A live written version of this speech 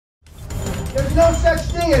There's no such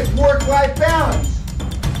thing as work-life balance.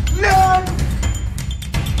 None!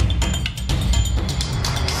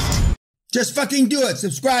 Just fucking do it.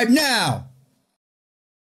 Subscribe now.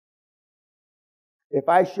 If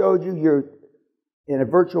I showed you you're in a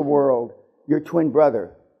virtual world, your twin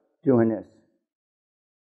brother doing this,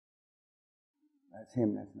 that's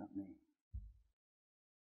him, that's not me.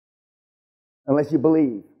 Unless you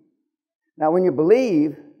believe. Now, when you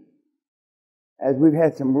believe, as we've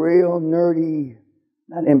had some real nerdy,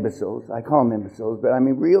 not imbeciles, I call them imbeciles, but I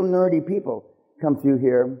mean real nerdy people come through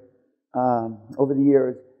here over the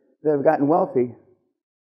years that have gotten wealthy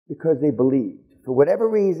because they believed. For whatever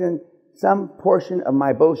reason, some portion of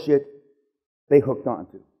my bullshit they hooked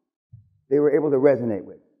onto. They were able to resonate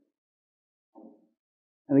with.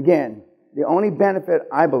 And again, the only benefit,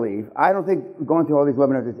 I believe, I don't think going through all these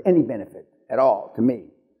webinars is any benefit at all to me.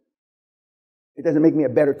 It doesn't make me a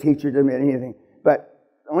better teacher, doesn't make anything. But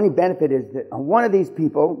the only benefit is that one of these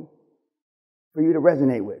people, for you to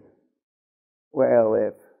resonate with. Well,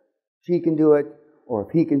 if she can do it, or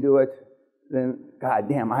if he can do it, then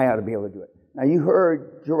goddamn, I ought to be able to do it. Now, you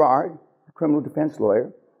heard Gerard, the criminal defense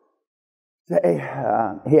lawyer, say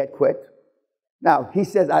he had quit. Now, he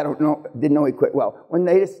says, I don't know, didn't know he quit. Well, when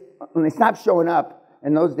they stopped showing up,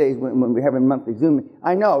 in those days when we have a monthly Zoom,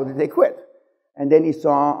 I know that they quit. And then he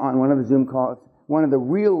saw on one of the Zoom calls, one of the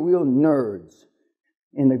real nerds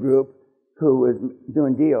in the group who was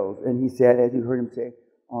doing deals. And he said, as you heard him say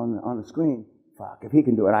on the screen, fuck, if he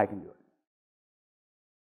can do it, I can do it.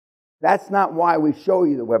 That's not why we show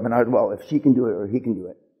you the webinar. Well, if she can do it or he can do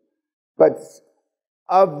it. But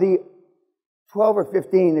of the 12 or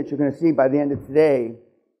 15 that you're going to see by the end of today,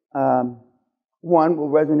 one will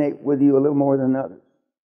resonate with you a little more than others.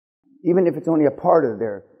 Even if it's only a part of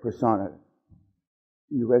their persona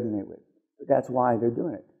you resonate with. But that's why they're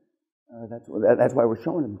doing it. That's why we're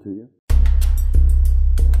showing them to you.